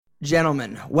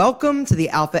Gentlemen, welcome to the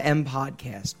Alpha M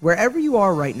podcast. Wherever you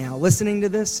are right now listening to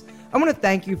this, I want to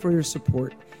thank you for your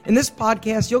support. In this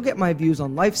podcast, you'll get my views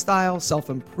on lifestyle,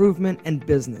 self-improvement, and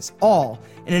business, all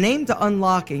in an aim to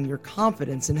unlocking your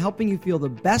confidence and helping you feel the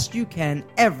best you can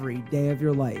every day of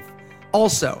your life.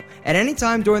 Also, at any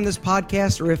time during this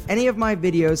podcast, or if any of my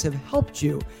videos have helped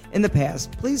you in the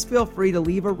past, please feel free to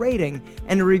leave a rating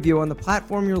and a review on the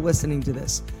platform you're listening to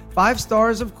this. 5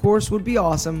 stars, of course, would be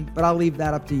awesome, but I'll leave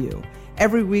that up to you.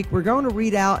 Every week, we're going to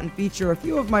read out and feature a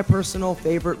few of my personal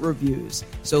favorite reviews.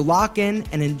 So lock in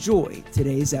and enjoy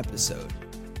today's episode.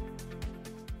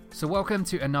 So welcome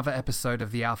to another episode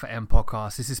of the Alpha M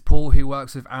podcast. This is Paul, who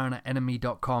works with Aaron at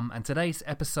enemy.com, and today's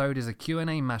episode is a Q&A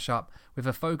mashup with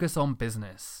a focus on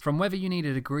business. From whether you need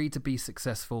a degree to be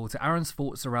successful to Aaron's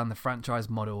thoughts around the franchise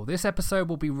model, this episode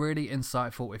will be really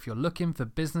insightful if you're looking for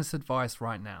business advice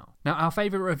right now. Now, our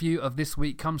favorite review of this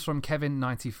week comes from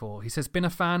Kevin94. He says, been a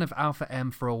fan of Alpha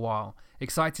M for a while.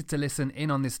 Excited to listen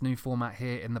in on this new format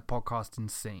here in the podcasting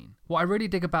scene. What I really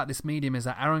dig about this medium is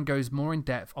that Aaron goes more in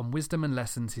depth on wisdom and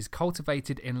lessons he's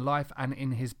cultivated in life and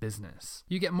in his business.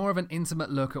 You get more of an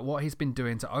intimate look at what he's been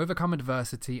doing to overcome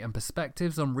adversity and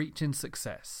perspectives on reaching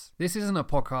success. This isn't a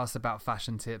podcast about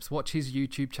fashion tips, watch his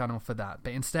YouTube channel for that,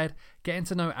 but instead, getting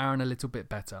to know Aaron a little bit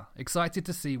better. Excited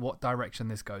to see what direction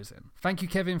this goes in. Thank you,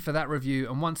 Kevin, for that review,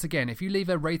 and once again, if you leave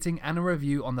a rating and a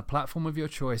review on the platform of your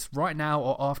choice right now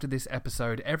or after this episode,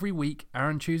 every week,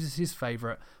 Aaron chooses his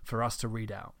favorite for us to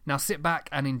read out. Now sit back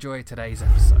and enjoy today's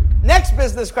episode. Next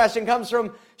business question comes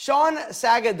from Sean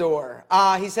Sagador.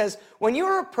 He says, when you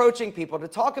are approaching people to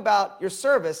talk about your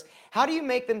service, how do you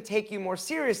make them take you more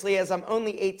seriously, as I'm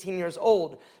only 18 years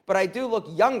old, but I do look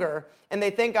younger and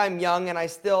they think I'm young and I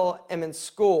still am in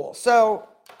school? So,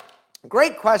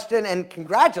 great question and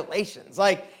congratulations.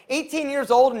 18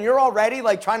 years old and you're already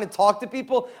trying to talk to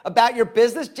people about your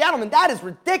business? Gentlemen, that is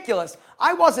ridiculous.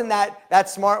 I wasn't that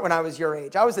smart when I was your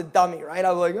age. I was a dummy, right?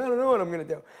 I was like, I don't know what I'm going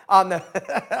to do.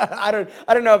 I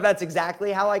don't know if that's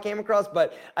exactly how I came across,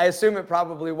 but I assume it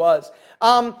probably was.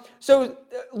 So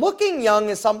looking young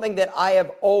is something that I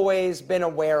have always been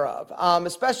aware of,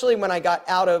 especially when I got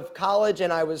out of college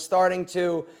and I was starting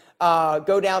to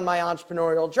go down my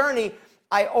entrepreneurial journey.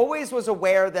 I always was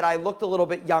aware that I looked a little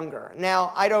bit younger.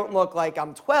 Now, I don't look like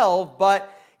I'm 12, but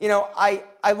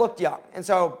I looked young. And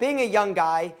so being a young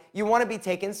guy, you want to be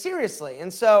taken seriously.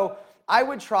 And so I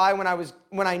would try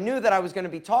when I knew that I was going to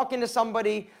be talking to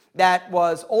somebody that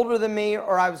was older than me,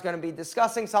 or I was going to be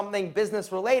discussing something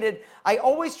business related, I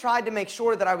always tried to make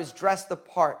sure that I was dressed the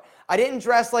part. I didn't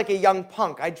dress like a young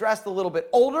punk. I dressed a little bit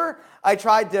older. I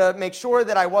tried to make sure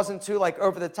that I wasn't too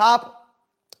over the top.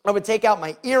 I would take out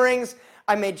my earrings.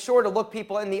 I made sure to look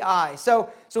people in the eye. So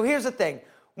here's the thing.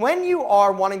 When you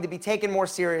are wanting to be taken more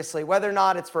seriously, whether or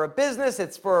not it's for a business,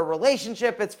 it's for a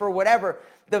relationship, it's for whatever,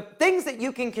 the things that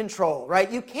you can control, right?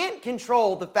 You can't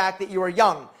control the fact that you are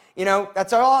young.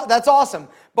 That's awesome.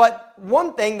 But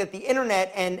one thing that the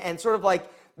internet and sort of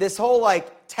this whole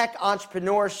tech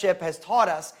entrepreneurship has taught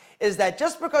us is that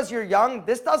just because you're young,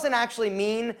 this doesn't actually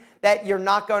mean that you're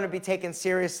not going to be taken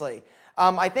seriously.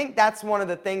 I think that's one of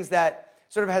the things that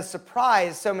sort of has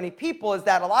surprised so many people, is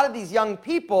that a lot of these young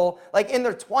people, in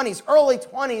their 20s, early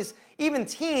 20s, even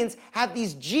teens, have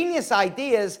these genius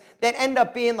ideas that end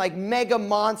up being mega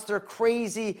monster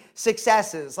crazy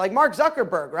successes. Like Mark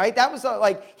Zuckerberg, right? That was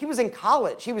he was in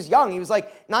college. He was young. He was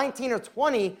 19 or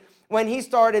 20 when he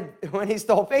stole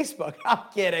Facebook. I'm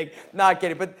kidding. Not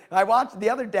kidding. But I watched the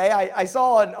other day, I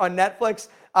saw on Netflix,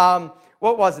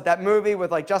 what was it? That movie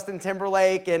with Justin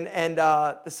Timberlake and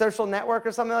The Social Network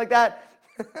or something like that.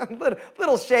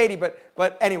 little shady,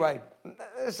 but anyway,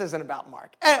 this isn't about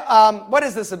Mark. What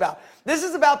is this about? This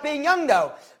is about being young,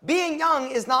 though. Being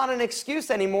young is not an excuse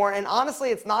anymore, and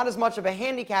honestly, it's not as much of a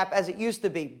handicap as it used to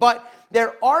be. But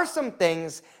there are some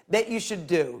things that you should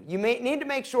do. You may need to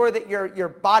make sure that your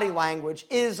body language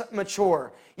is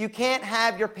mature. You can't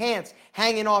have your pants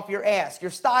hanging off your ass.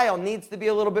 Your style needs to be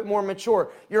a little bit more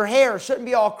mature. Your hair shouldn't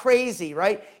be all crazy,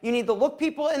 right? You need to look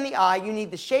people in the eye. You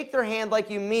need to shake their hand like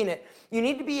you mean it. You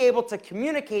need to be able to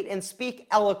communicate and speak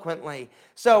eloquently.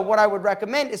 So what I would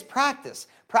recommend is practice.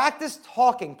 Practice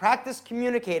talking, practice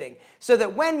communicating, so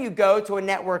that when you go to a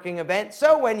networking event,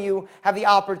 so when you have the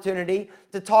opportunity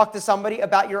to talk to somebody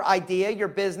about your idea, your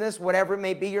business, whatever it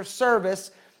may be, your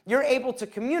service, you're able to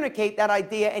communicate that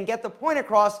idea and get the point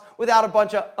across without a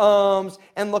bunch of ums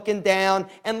and looking down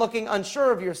and looking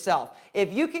unsure of yourself.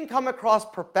 If you can come across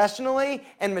professionally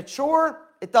and mature,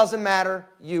 it doesn't matter,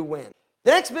 you win.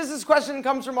 The next business question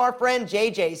comes from our friend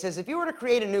JJ. He says, if you were to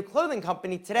create a new clothing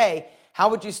company today, how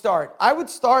would you start? I would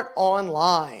start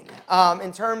online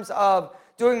in terms of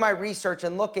doing my research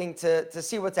and looking to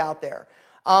see what's out there.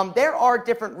 There are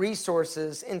different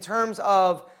resources in terms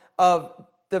of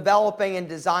developing and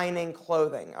designing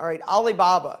clothing. All right,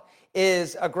 Alibaba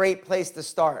is a great place to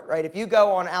start, right? If you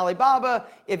go on Alibaba,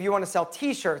 if you want to sell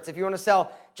t-shirts, if you want to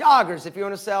sell joggers, if you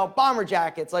want to sell bomber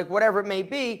jackets, like whatever it may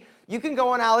be, you can go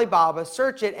on Alibaba,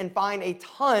 search it, and find a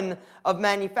ton of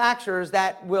manufacturers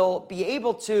that will be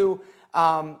able to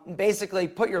basically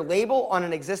put your label on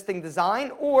an existing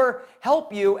design or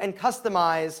help you and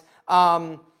customize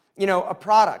a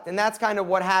product. And that's kind of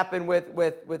what happened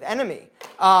with Enemy.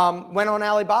 Went on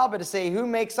Alibaba to say who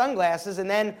makes sunglasses, and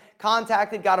then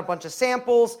contacted, got a bunch of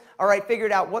samples, all right,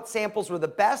 figured out what samples were the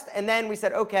best, and then we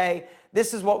said, okay,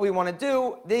 this is what we want to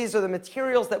do, these are the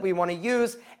materials that we want to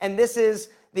use, and this is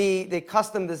the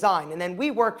custom design. And then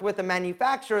we worked with a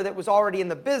manufacturer that was already in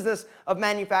the business of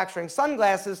manufacturing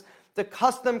sunglasses to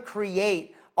custom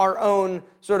create our own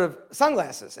sort of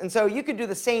sunglasses. And so you could do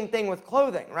the same thing with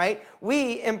clothing, right?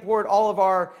 We import all of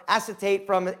our acetate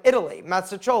from Italy,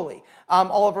 Mazzuccoli.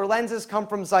 All of our lenses come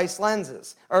from Zeiss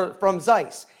lenses, or from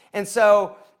Zeiss. And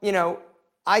so,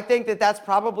 I think that that's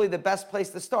probably the best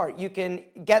place to start. You can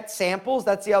get samples.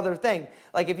 That's the other thing.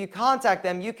 Like if you contact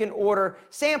them, you can order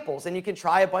samples and you can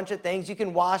try a bunch of things. You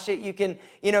can wash it. You can,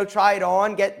 try it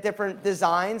on, get different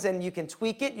designs, and you can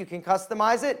tweak it. You can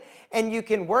customize it, and you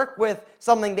can work with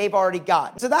something they've already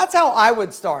got. So that's how I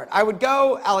would start. I would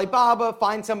go Alibaba,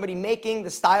 find somebody making the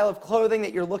style of clothing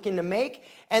that you're looking to make,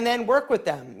 and then work with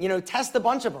them. Test a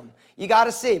bunch of them. You got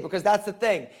to see, because that's the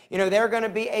thing. There are going to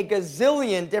be a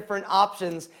gazillion different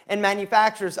options and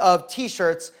manufacturers of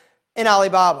t-shirts in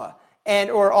Alibaba,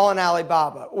 or all in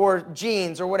Alibaba, or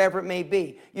jeans, or whatever it may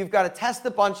be. You've got to test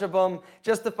a bunch of them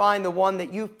just to find the one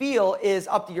that you feel is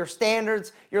up to your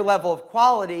standards, your level of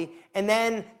quality, and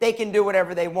then they can do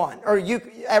whatever they want, or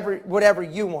whatever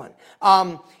you want.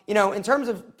 In terms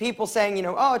of people saying,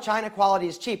 oh, China quality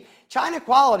is cheap. China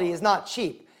quality is not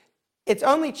cheap. It's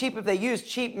only cheap if they use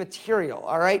cheap material,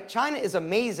 all right? China is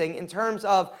amazing in terms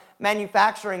of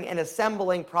manufacturing and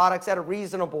assembling products at a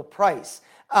reasonable price.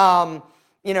 Now,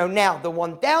 the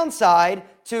one downside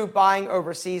to buying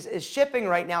overseas is shipping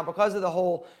right now, because of the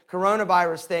whole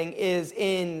coronavirus thing, is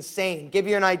insane. Give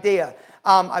you an idea.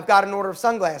 I've got an order of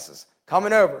sunglasses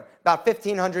coming over, about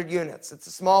 1,500 units. It's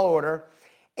a small order.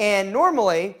 And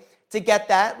normally, to get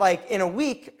that, like in a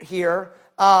week here,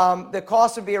 the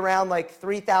cost would be around like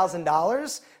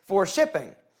 $3,000 for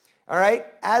shipping. All right.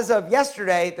 As of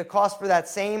yesterday, the cost for that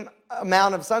same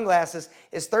amount of sunglasses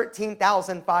is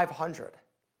 $13,500.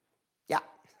 Yeah.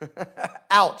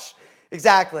 Ouch.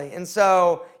 Exactly. And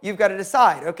so you've got to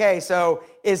decide, okay, so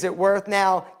is it worth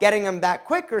now getting them that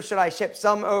quick, or should I ship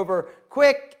some over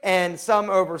quick and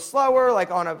some over slower, like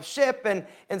on a ship? And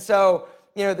so,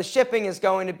 the shipping is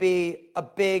going to be a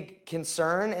big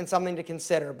concern and something to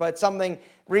consider, but something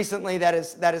recently that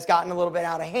has gotten a little bit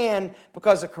out of hand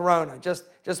because of Corona. Just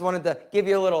wanted to give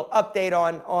you a little update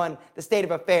on the state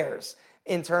of affairs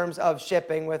in terms of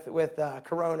shipping with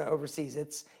Corona overseas.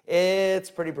 It's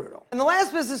pretty brutal. And the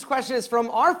last business question is from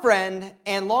our friend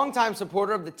and longtime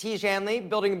supporter of the Tijan Lee,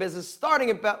 Building a Business, Starting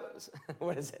a Business,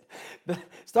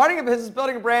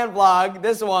 Building a Brand vlog.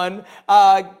 This one,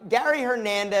 Gary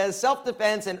Hernandez,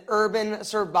 Self-Defense and Urban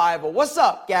Survival. What's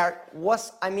up, Gary?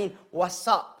 What's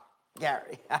up,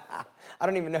 Gary? I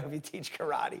don't even know if you teach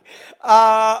karate.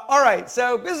 All right,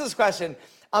 so business question.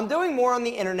 I'm doing more on the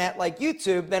internet like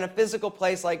YouTube than a physical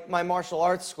place like my martial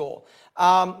arts school.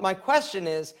 My question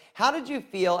is, how did you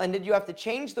feel, and did you have to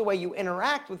change the way you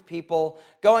interact with people,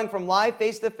 going from live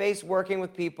face-to-face working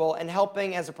with people and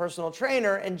helping as a personal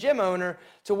trainer and gym owner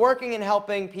to working and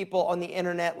helping people on the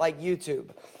internet like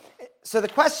YouTube? So the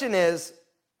question is,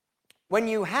 when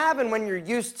you have and when you're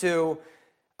used to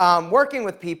working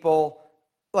with people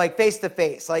like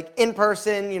face-to-face, like in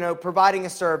person, providing a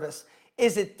service,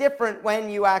 is it different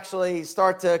when you actually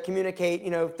start to communicate,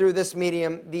 through this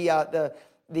medium, the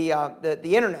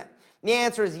internet? The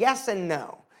answer is yes and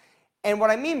no. And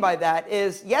what I mean by that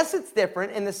is, yes, it's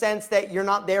different in the sense that you're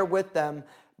not there with them,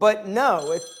 but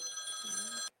no,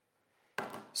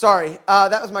 sorry,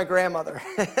 that was my grandmother.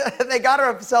 They got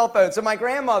her a cell phone. So my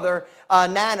grandmother,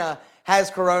 Nana, has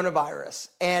coronavirus,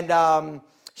 and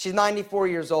she's 94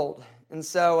 years old. And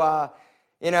so,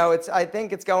 I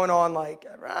think it's going on like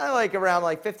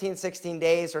around 15, 16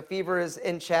 days. Her fever is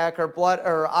in check.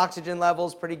 Her oxygen level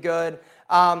is pretty good.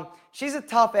 She's a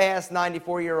tough-ass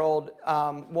 94-year-old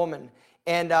woman,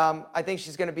 and I think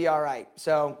she's going to be all right.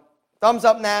 So thumbs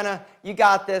up, Nana. You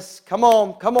got this. Come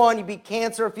on. You beat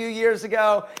cancer a few years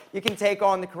ago. You can take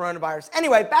on the coronavirus.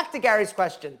 Anyway, back to Gary's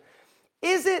question.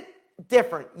 Is it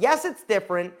different? Yes, it's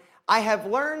different. I have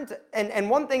learned, and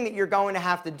one thing that you're going to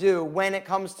have to do when it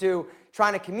comes to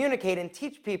trying to communicate and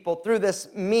teach people through this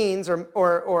means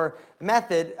or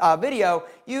method, video,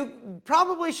 you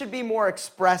probably should be more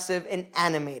expressive and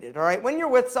animated, all right? When you're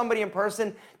with somebody in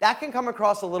person, that can come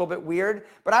across a little bit weird,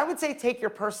 but I would say take your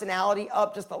personality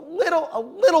up just a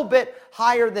little bit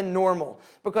higher than normal,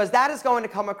 because that is going to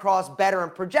come across better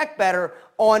and project better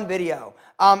on video.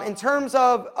 In terms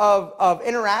of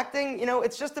interacting,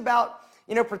 it's just about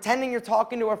pretending you're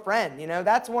talking to a friend.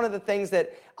 That's one of the things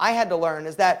that I had to learn,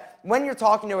 is that when you're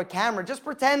talking to a camera, just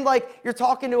pretend like you're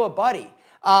talking to a buddy,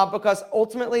 because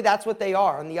ultimately that's what they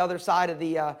are on the other side of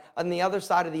the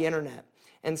internet.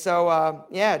 And so,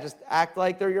 just act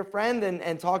like they're your friend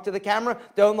and talk to the camera.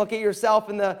 Don't look at yourself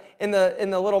in the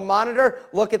little monitor.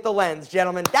 Look at the lens,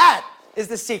 gentlemen. That is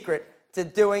the secret to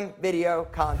doing video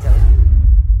content.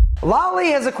 Lolly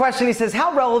has a question. He says,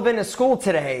 how relevant is school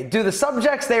today? Do the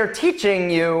subjects they are teaching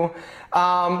you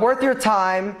worth your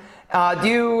time?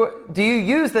 Do you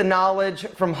use the knowledge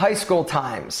from high school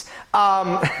times?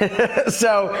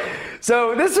 So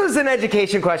this was an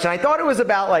education question. I thought it was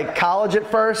about like college at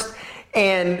first,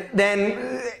 and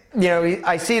then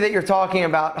I see that you're talking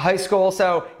about high school.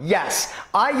 So yes,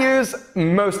 I use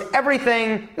most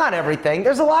everything, not everything.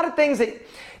 There's a lot of things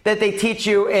that they teach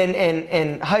you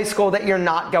in high school that you're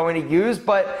not going to use,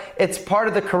 but it's part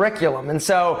of the curriculum. And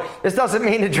so this doesn't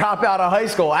mean to drop out of high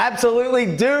school.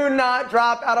 Absolutely do not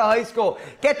drop out of high school.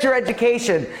 Get your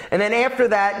education. And then after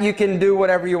that, you can do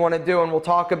whatever you want to do, and we'll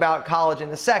talk about college in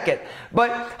a second.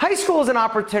 But high school is an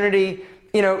opportunity.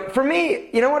 For me,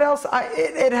 you know what else?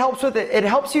 It helps with it. It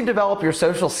helps you develop your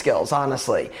social skills,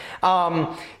 honestly.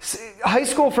 High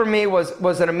school for me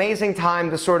was an amazing time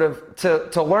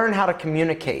to learn how to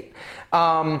communicate.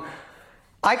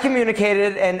 I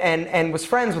communicated and was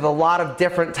friends with a lot of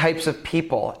different types of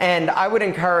people. And I would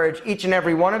encourage each and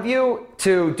every one of you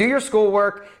to do your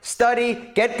schoolwork,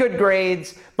 study, get good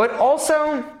grades, but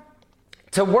also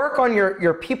to work on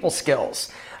your people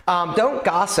skills. Don't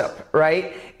gossip,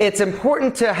 right? It's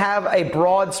important to have a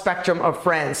broad spectrum of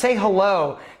friends. Say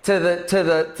hello to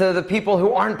the people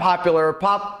who aren't popular,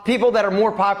 people that are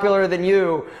more popular than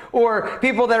you, or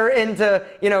people that are into,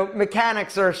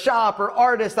 mechanics or shop or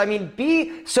artists. I mean,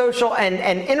 be social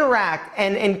and interact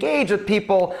and engage with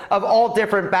people of all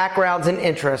different backgrounds and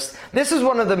interests. This is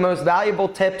one of the most valuable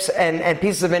tips and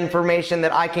pieces of information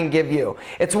that I can give you.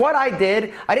 It's what I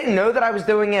did. I didn't know that I was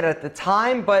doing it at the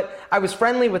time, but I was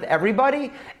friendly with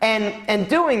everybody, and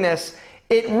doing this,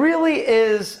 it really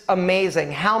is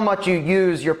amazing how much you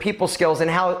use your people skills,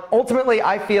 and how ultimately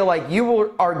I feel like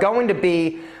you are going to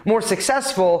be more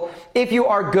successful if you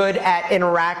are good at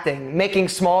interacting, making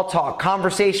small talk,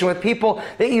 conversation with people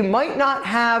that you might not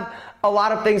have a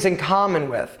lot of things in common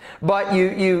with, but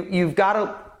you've got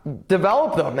to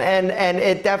develop them, and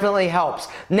it definitely helps.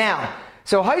 Now,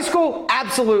 so high school,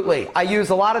 absolutely. I use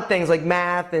a lot of things like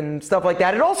math and stuff like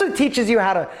that. It also teaches you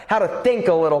how to think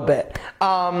a little bit.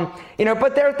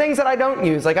 But there are things that I don't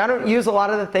use. Like I don't use a lot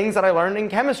of the things that I learned in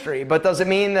chemistry. But does it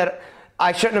mean that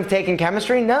I shouldn't have taken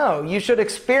chemistry? No. You should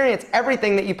experience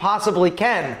everything that you possibly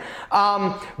can.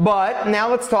 But now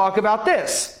let's talk about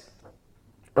this.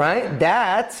 Right?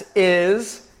 That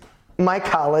is my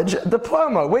college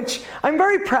diploma, which I'm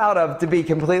very proud of, to be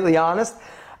completely honest.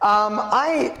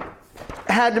 I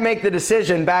had to make the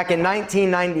decision back in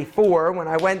 1994 when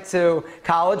I went to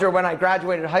college, or when I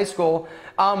graduated high school,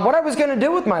 what I was going to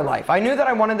do with my life. I knew that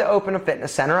I wanted to open a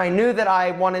fitness center. I knew that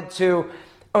I wanted to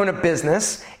own a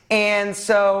business. And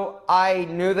so I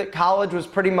knew that college was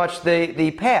pretty much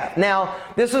the path. Now,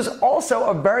 this was also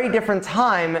a very different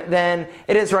time than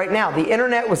it is right now. The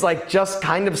internet was like just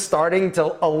kind of starting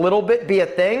to a little bit be a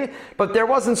thing, but there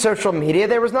wasn't social media.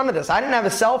 There was none of this. I didn't have a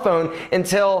cell phone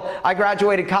until I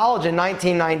graduated college in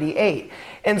 1998.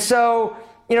 And so,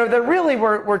 there really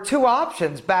were two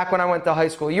options back when I went to high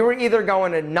school. You were either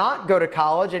going to not go to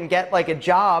college and get like a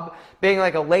job being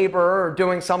like a laborer or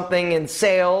doing something in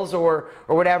sales or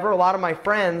whatever. A lot of my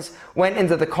friends went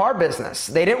into the car business.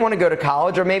 They didn't want to go to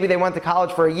college, or maybe they went to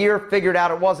college for a year, figured out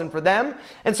it wasn't for them,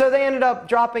 and so they ended up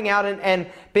dropping out and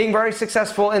being very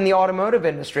successful in the automotive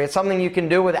industry. It's something you can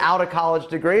do without a college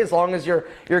degree as long as you're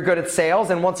good at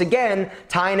sales. And once again,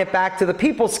 tying it back to the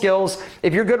people skills,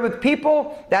 if you're good with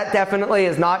people, that definitely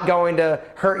is not going to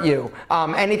hurt you.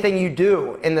 Anything you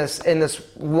do in this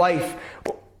life,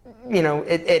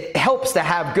 it helps to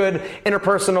have good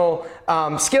interpersonal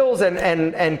skills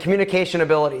and communication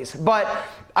abilities. But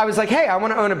I was like, hey, I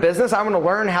want to own a business. I want to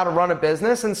learn how to run a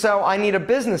business, and so I need a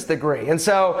business degree. And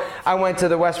so I went to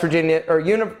the West Virginia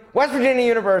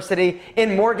University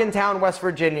in Morgantown, West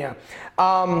Virginia.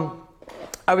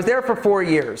 I was there for 4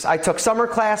 years. I took summer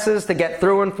classes to get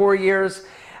through in 4 years.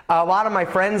 A lot of my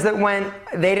friends that went,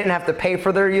 they didn't have to pay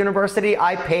for their university.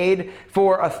 I paid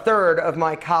for a third of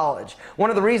my college. One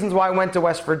of the reasons why I went to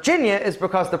West Virginia is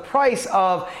because the price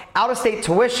of out-of-state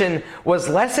tuition was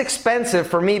less expensive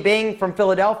for me being from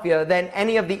Philadelphia than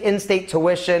any of the in-state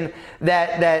tuition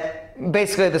that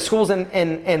basically the schools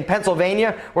in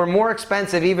Pennsylvania were more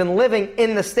expensive even living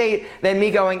in the state than me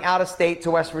going out of state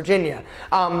to West Virginia.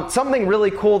 Something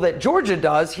really cool that Georgia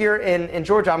does here in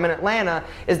Georgia, I'm in Atlanta,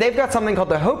 is they've got something called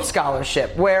the Hope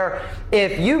Scholarship, where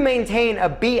if you maintain a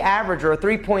B average or a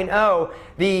 3.0,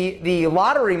 the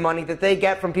lottery money that they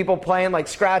get from people playing like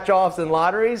scratch-offs and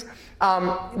lotteries,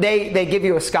 they give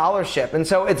you a scholarship. And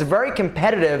so it's very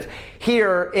competitive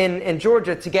here in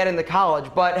Georgia to get into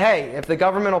college. But hey, if the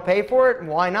government will pay for it,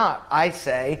 why not, I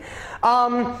say.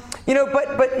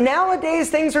 But nowadays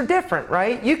things are different,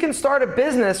 right? You can start a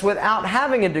business without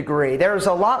having a degree. There's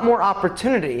a lot more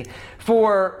opportunity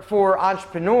for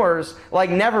entrepreneurs like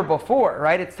never before,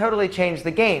 right? It's totally changed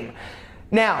the game.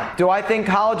 Now, do I think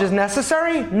college is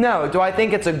necessary? No. Do I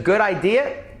think it's a good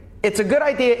idea? It's a good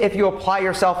idea if you apply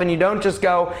yourself and you don't just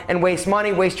go and waste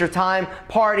money, waste your time,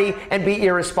 party, and be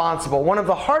irresponsible. One of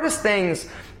the hardest things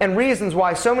and reasons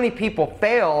why so many people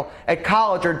fail at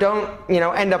college or don't,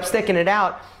 end up sticking it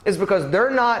out is because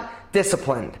they're not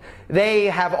disciplined. They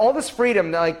have all this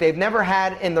freedom that like they've never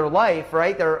had in their life,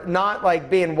 right? They're not like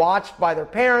being watched by their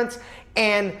parents,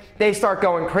 and they start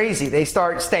going crazy. They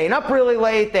start staying up really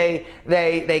late.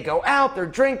 They go out, they're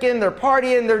drinking, they're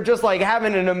partying, they're just like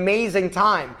having an amazing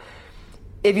time.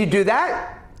 If you do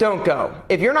that, don't go.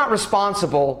 If you're not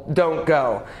responsible, don't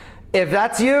go. If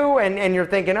that's you and you're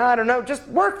thinking, I don't know, just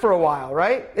work for a while,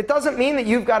 right? It doesn't mean that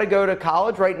you've got to go to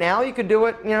college right now. You could do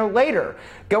it, later.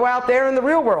 Go out there in the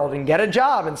real world and get a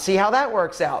job and see how that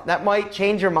works out. That might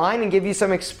change your mind and give you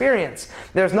some experience.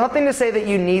 There's nothing to say that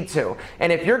you need to.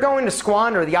 And if you're going to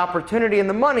squander the opportunity and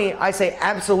the money, I say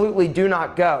absolutely do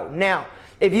not go. Now,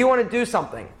 if you want to do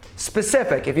something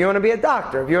specific, if you want to be a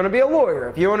doctor, if you want to be a lawyer,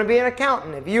 if you want to be an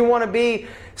accountant, if you want to be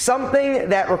something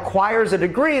that requires a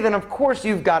degree, then of course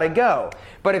you've got to go.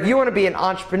 But if you want to be an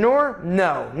entrepreneur,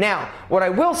 no. Now, what I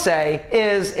will say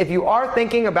is if you are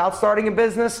thinking about starting a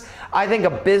business, I think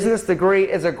a business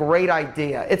degree is a great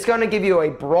idea. It's going to give you a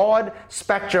broad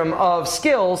spectrum of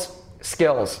skills,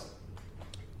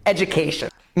 education.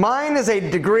 Mine is a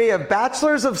degree of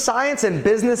Bachelor's of Science in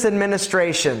Business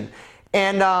Administration.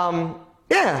 And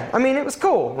it was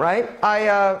cool, right?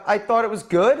 I thought it was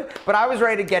good, but I was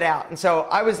ready to get out. And so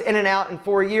I was in and out in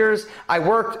 4 years. I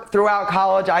worked throughout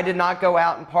college. I did not go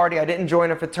out and party. I didn't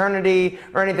join a fraternity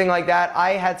or anything like that.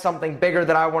 I had something bigger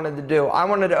that I wanted to do. I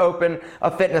wanted to open a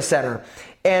fitness center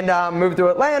and moved to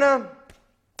Atlanta.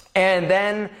 And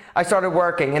then I started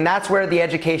working, and that's where the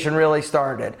education really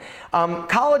started.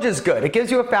 College is good. It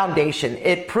gives you a foundation.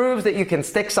 It proves that you can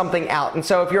stick something out. And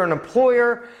so if you're an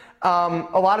employer,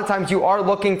 a lot of times you are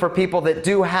looking for people that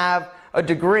do have a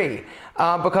degree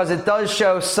because it does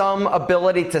show some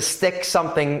ability to stick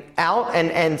something out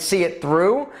and see it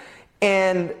through.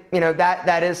 And,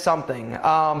 that is something.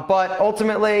 But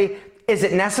ultimately, is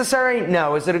it necessary?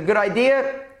 No. Is it a good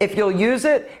idea? If you'll use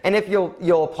it and if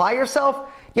you'll apply yourself,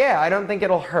 yeah, I don't think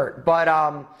it'll hurt.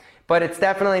 But it's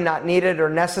definitely not needed or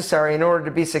necessary in order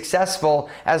to be successful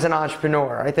as an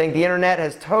entrepreneur. I think the internet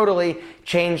has totally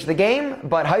changed the game,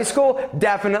 but high school,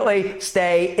 definitely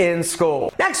stay in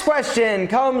school. Next question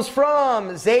comes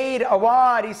from Zaid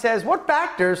Awad. He says, what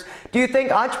factors do you think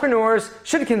entrepreneurs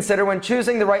should consider when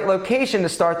choosing the right location to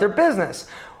start their business?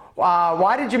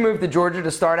 Why did you move to Georgia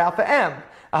to start Alpha M?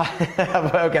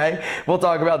 Okay, we'll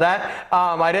talk about that.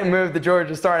 I didn't move to Georgia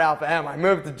to start Alpha M. I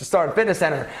moved to start a fitness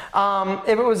center.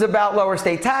 If it was about lower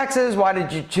state taxes, why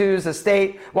did you choose a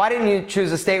state? Why didn't you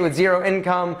choose a state with zero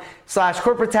income /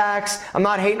 corporate tax? I'm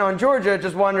not hating on Georgia,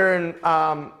 just wondering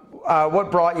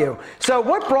what brought you. So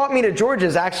what brought me to Georgia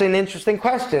is actually an interesting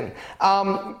question.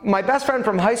 My best friend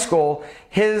from high school,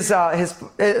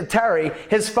 Terry,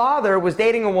 his father was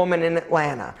dating a woman in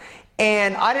Atlanta.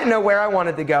 And I didn't know where I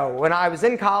wanted to go. When I was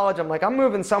in college, I'm like, I'm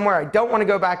moving somewhere. I don't want to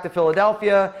go back to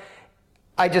Philadelphia.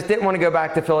 I just didn't want to go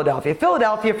back to Philadelphia.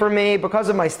 Philadelphia for me, because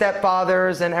of my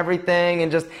stepfathers and everything,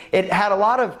 and just, it had a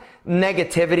lot of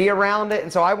negativity around it.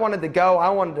 And so I wanted to go, I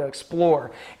wanted to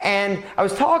explore. And I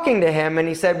was talking to him and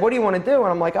he said, what do you want to do? And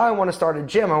I'm like, I want to start a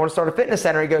gym. I want to start a fitness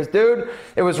center. He goes, dude,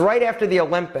 it was right after the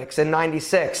Olympics in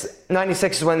 96.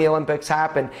 96 is when the Olympics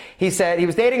happened. He said he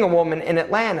was dating a woman in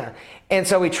Atlanta. And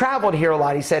so he traveled here a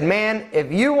lot. He said, man,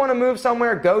 if you want to move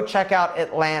somewhere, go check out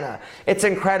Atlanta. It's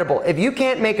incredible. If you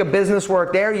can't make a business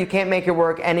work there, you can't make it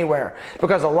work anywhere.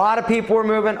 Because a lot of people were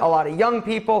moving, a lot of young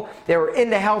people, they were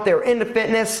into health, they were into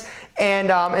fitness.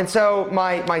 And so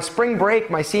my spring break,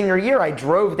 my senior year, I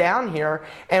drove down here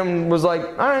and was like,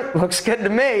 all right, looks good to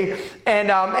me. And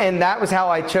that was how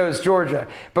I chose Georgia,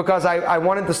 because I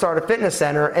wanted to start a fitness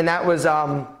center, and that was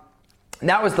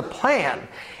the plan.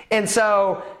 And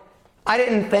so I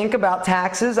didn't think about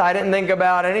taxes. I didn't think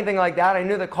about anything like that. I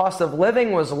knew the cost of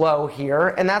living was low here,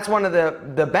 and that's one of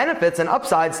the benefits and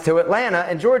upsides to Atlanta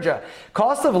and Georgia.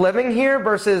 Cost of living here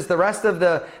versus the rest of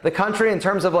the country in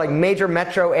terms of like major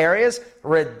metro areas,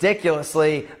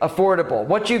 ridiculously affordable.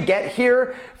 What you get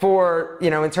here for,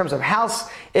 in terms of house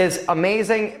is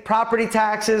amazing. Property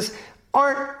taxes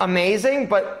aren't amazing,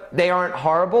 but they aren't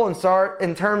horrible. And so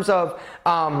in terms of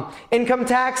income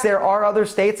tax, there are other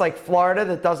states like Florida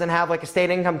that doesn't have like a state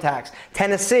income tax.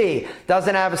 Tennessee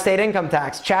doesn't have a state income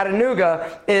tax.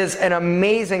 Chattanooga is an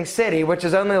amazing city, which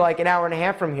is only like an hour and a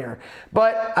half from here.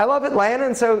 But I love Atlanta,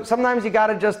 and so sometimes you got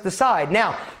to just decide.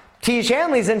 Now, T.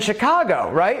 Shanley's in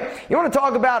Chicago, right? You want to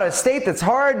talk about a state that's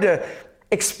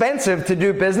expensive to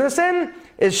do business in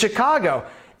is Chicago.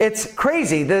 It's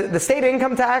crazy. The state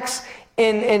income tax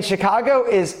in Chicago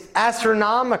is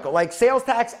astronomical, like sales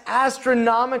tax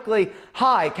astronomically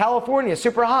high. California,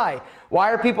 super high.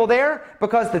 Why are people there?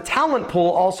 Because the talent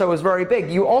pool also is very big.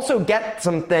 You also get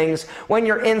some things when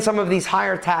you're in some of these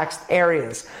higher taxed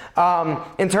areas.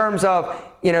 In terms of,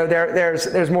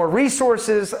 there's more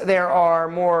resources, there are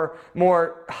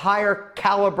more higher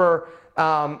caliber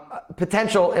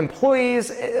potential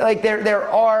employees. Like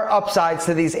there are upsides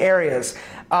to these areas.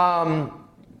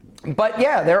 But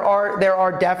yeah, there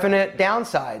are definite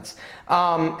downsides.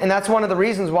 And that's one of the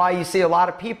reasons why you see a lot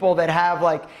of people that have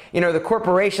the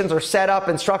corporations are set up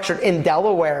and structured in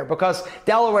Delaware, because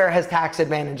Delaware has tax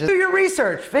advantages. Do your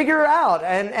research, figure it out,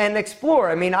 and explore.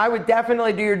 I mean, I would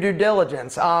definitely do your due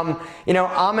diligence. I'm in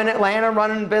Atlanta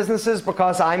running businesses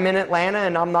because I'm in Atlanta,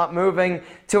 and I'm not moving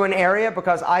to an area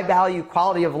because I value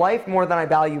quality of life more than I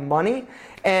value money.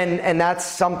 And that's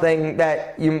something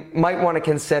that you might want to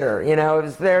consider.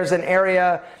 If there's an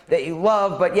area that you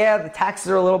love, but yeah, the taxes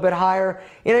are a little bit higher,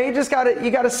 you just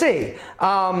gotta see.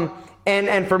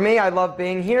 And for me, I love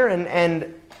being here,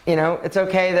 and it's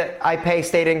okay that I pay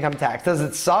state income tax. Does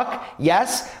it suck?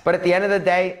 Yes, but at the end of the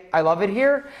day, I love it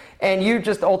here, and you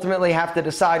just ultimately have to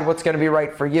decide what's going to be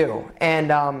right for you.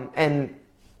 And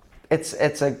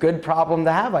it's a good problem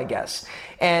to have, I guess.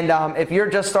 And if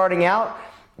you're just starting out,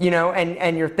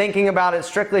 and you're thinking about it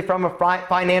strictly from a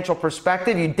financial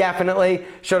perspective, you definitely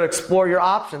should explore your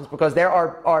options, because there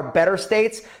are better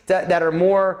states that are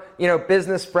more,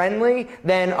 business friendly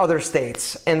than other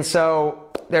states. And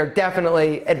so there are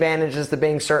definitely advantages to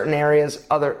being certain areas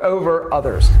over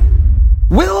others.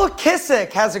 Will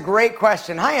Kissick has a great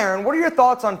question. Hi, Aaron. What are your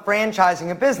thoughts on franchising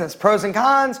a business? Pros and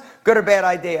cons, good or bad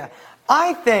idea?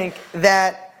 I think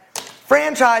that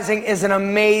franchising is an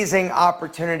amazing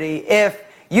opportunity if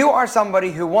you are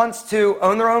somebody who wants to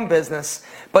own their own business,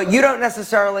 but you don't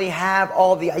necessarily have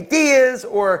all the ideas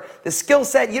or the skill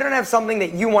set. You don't have something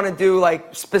that you want to do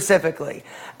specifically.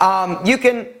 You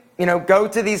can, go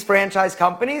to these franchise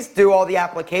companies, do all the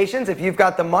applications. If you've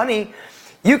got the money,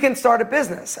 you can start a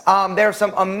business. There are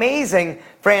some amazing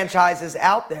franchises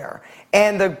out there.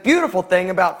 And the beautiful thing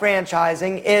about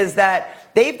franchising is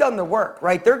that they've done the work,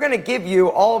 right? They're going to give you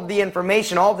all of the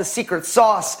information, all of the secret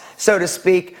sauce, so to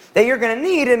speak, that you're going to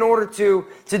need in order to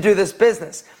do this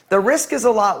business. The risk is a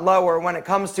lot lower when it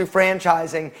comes to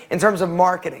franchising in terms of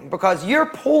marketing, because you're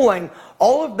pulling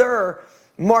all of their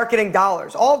marketing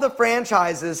dollars. All of the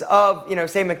franchises of,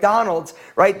 say McDonald's,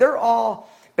 right? They're all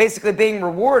basically being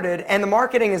rewarded, and the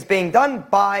marketing is being done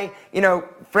by,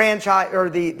 franchise or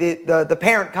the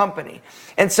parent company.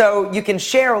 And so you can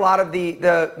share a lot of the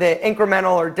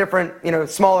incremental or different,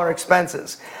 smaller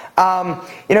expenses.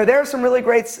 There are some really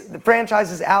great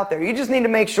franchises out there. You just need to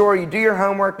make sure you do your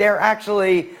homework. They're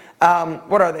actually,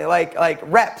 what are they, like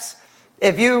reps.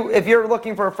 If you're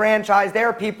looking for a franchise, there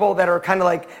are people that are kind of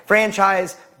like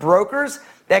franchise brokers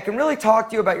that can really talk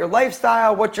to you about your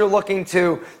lifestyle, what you're looking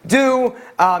to do,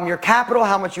 your capital,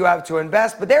 how much you have to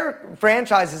invest. But there are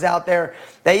franchises out there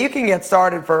that you can get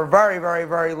started for very, very,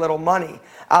 very little money.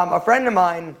 A friend of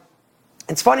mine,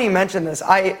 it's funny you mentioned this,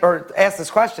 asked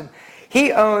this question.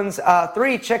 He owns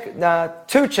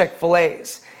two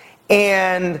Chick-fil-A's.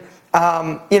 And,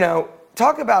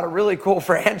 talk about a really cool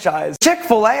franchise.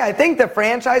 Chick-fil-A, I think the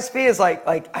franchise fee is I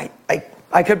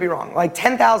could be wrong, like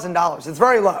 $10,000. It's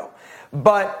very low.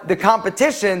 But the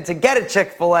competition to get a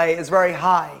Chick-fil-A is very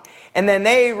high. And then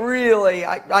they really,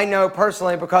 I know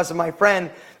personally because of my friend,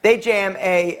 they jam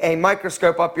a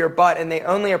microscope up your butt and they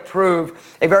only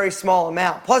approve a very small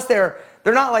amount. Plus they're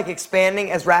not like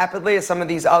expanding as rapidly as some of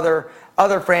these other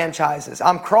franchises.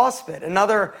 CrossFit,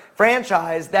 another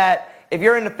franchise that if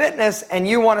you're into fitness and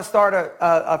you want to start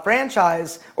a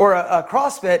franchise or a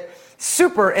CrossFit,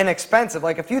 super inexpensive,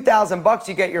 like a few $1,000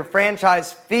 you get your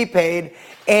franchise fee paid,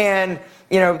 and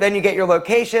then you get your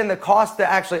location. The cost to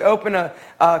actually open a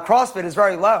CrossFit is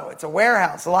very low. It's a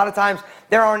warehouse. A lot of times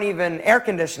there aren't even air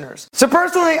conditioners. So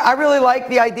personally, I really like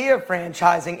the idea of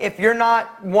franchising if you're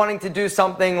not wanting to do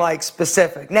something like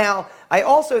specific. Now, I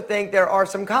also think there are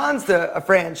some cons to a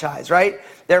franchise, right?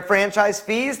 There are franchise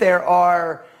fees. There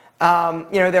are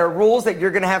there are rules that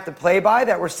you're going to have to play by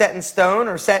that were set in stone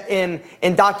or set in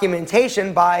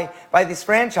documentation by these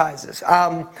franchises.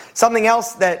 Something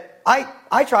else that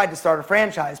I tried to start a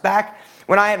franchise. Back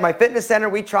when I had my fitness center,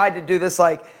 we tried to do this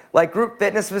like group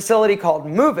fitness facility called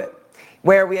Move It,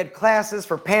 where we had classes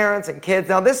for parents and kids.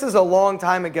 Now this is a long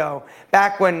time ago,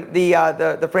 back when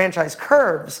the franchise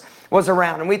Curves was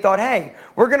around, and we thought, hey,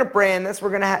 we're going to brand this. We're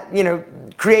going to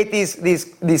create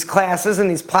these classes and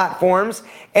these platforms,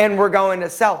 and we're going to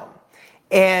sell them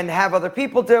and have other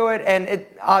people do it. And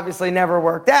it obviously never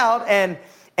worked out, and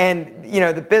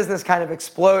the business kind of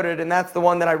exploded, and that's the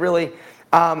one that I really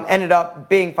ended up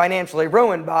being financially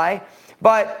ruined by.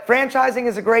 But franchising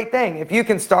is a great thing. If you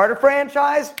can start a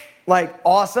franchise,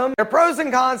 awesome. There are pros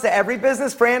and cons to every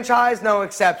business franchise, no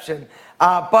exception.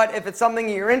 But if it's something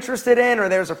you're interested in, or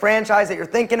there's a franchise that you're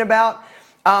thinking about,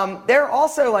 there are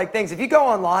also things. If you go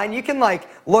online, you can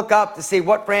look up to see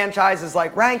what franchises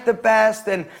rank the best,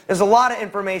 and there's a lot of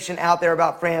information out there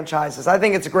about franchises. I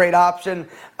think it's a great option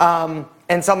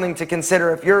and something to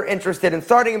consider if you're interested in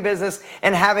starting a business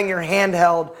and having your hand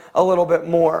held a little bit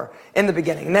more in the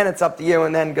beginning. And then it's up to you,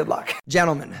 and then good luck.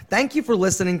 Gentlemen, thank you for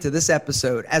listening to this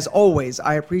episode. As always,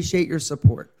 I appreciate your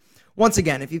support. Once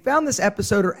again, if you found this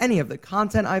episode or any of the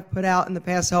content I've put out in the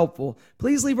past helpful,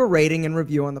 please leave a rating and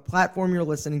review on the platform you're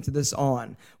listening to this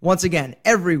on. Once again,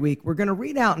 every week we're going to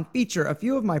read out and feature a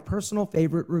few of my personal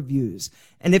favorite reviews.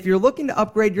 And if you're looking to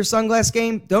upgrade your sunglass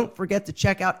game, don't forget to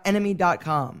check out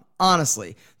enemy.com.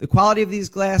 Honestly, the quality of these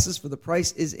glasses for the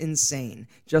price is insane.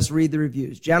 Just read the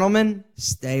reviews. Gentlemen,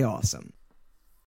 stay awesome.